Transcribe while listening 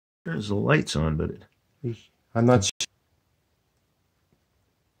There's the lights on, but I'm not.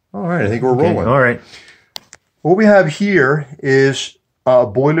 All right, I think we're rolling. All right. What we have here is a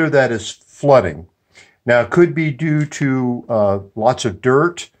boiler that is flooding. Now, it could be due to lots of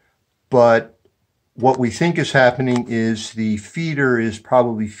dirt, but what we think is happening is the feeder is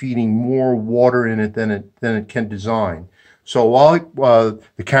probably feeding more water in it than it can design. So while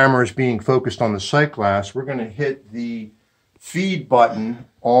the camera is being focused on the sight glass, we're going to hit the feed button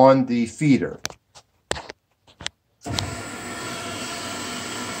on the feeder.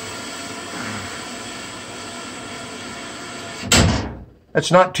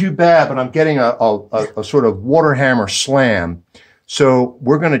 That's not too bad, but I'm getting a sort of water hammer slam. So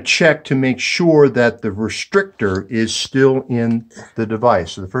we're going to check to make sure that the restrictor is still in the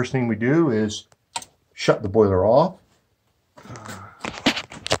device. So the first thing we do is shut the boiler off.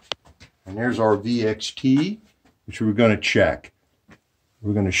 And there's our VXT, which we're going to check.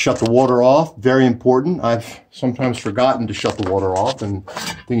 We're going to shut the water off. Very important. I've sometimes forgotten to shut the water off, and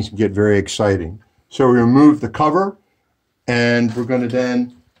things can get very exciting. So we remove the cover, and we're going to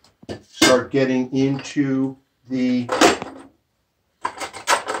then start getting into the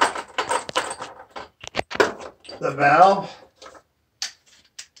valve.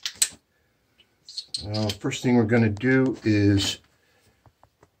 Now, first thing we're going to do is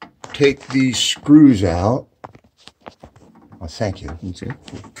take these screws out. Oh, thank you. You see?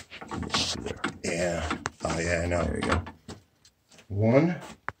 Yeah. Oh, yeah, I know. There you go. One.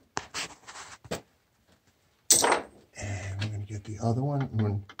 And we're going to get the other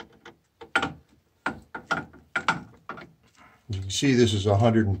one. You can see this is a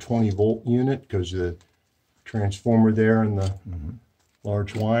 120 volt unit because the transformer there and the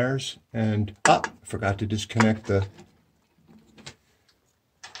large wires. And I forgot to disconnect the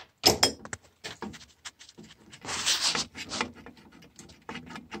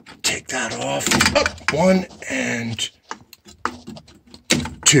that off. Up, 1 and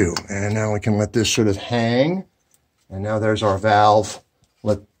 2. And now we can let this sort of hang. And now there's our valve.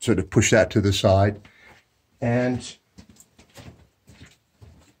 Let's sort of push that to the side. And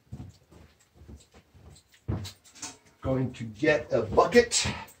going to get a bucket.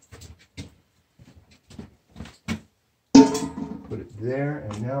 Put it there.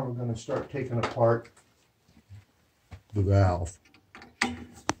 And now we're going to start taking apart the valve.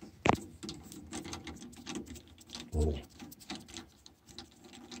 Oh.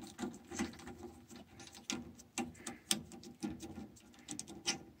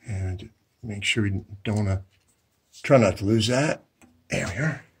 And make sure we don't want to, try not to lose that. There we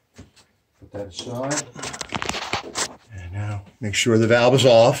are. Put that aside. And now make sure the valve is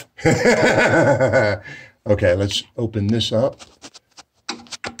off. Okay, let's open this up.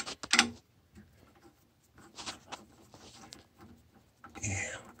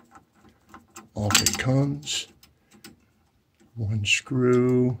 Yeah. Off it comes. One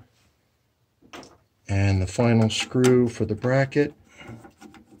screw, and the final screw for the bracket.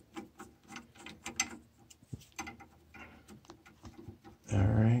 All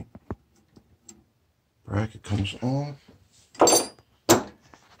right, bracket comes off.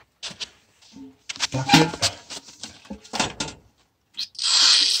 Bucket.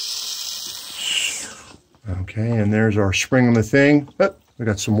 Okay, and there's our spring on the thing. Oh, we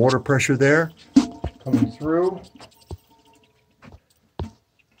got some water pressure there coming through.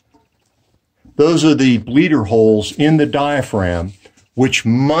 Those are the bleeder holes in the diaphragm, which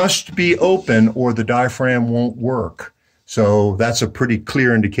must be open or the diaphragm won't work. So that's a pretty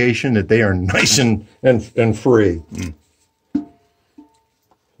clear indication that they are nice and free. So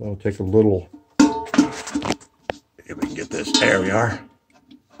I'll take a little, if we can get this, there we are.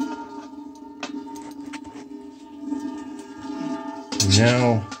 And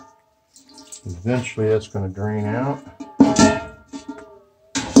now, eventually that's going to drain out.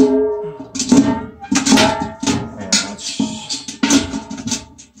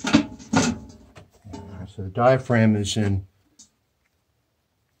 So the diaphragm is in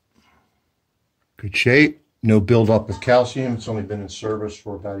good shape. No buildup of calcium. It's only been in service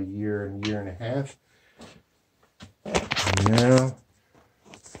for about a year and a half. And now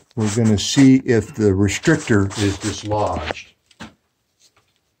we're going to see if the restrictor is dislodged.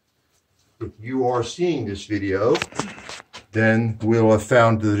 If you are seeing this video, then we'll have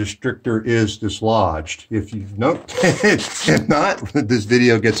found the restrictor is dislodged. If you if not, this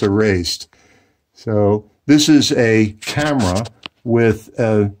video gets erased. So this is a camera with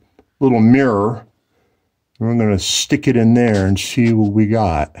a little mirror. We're going to stick it in there and see what we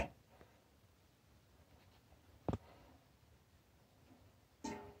got.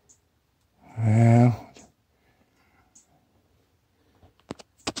 Well,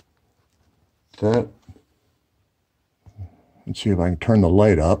 that. Let's see if I can turn the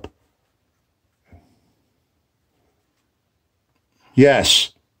light up.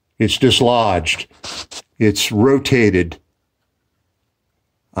 Yes, it's dislodged. It's rotated.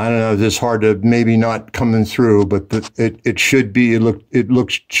 I don't know, this is hard to, maybe not coming through, but it should be,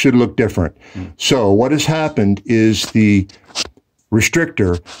 should look different. So what has happened is the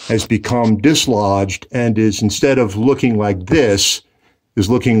restrictor has become dislodged and is, instead of looking like this, is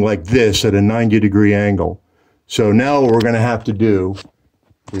looking like this at a 90-degree angle. So now what we're going to have to do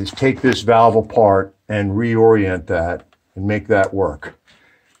is take this valve apart and reorient that and make that work.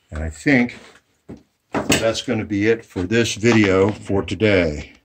 And I think that's going to be it for this video for today.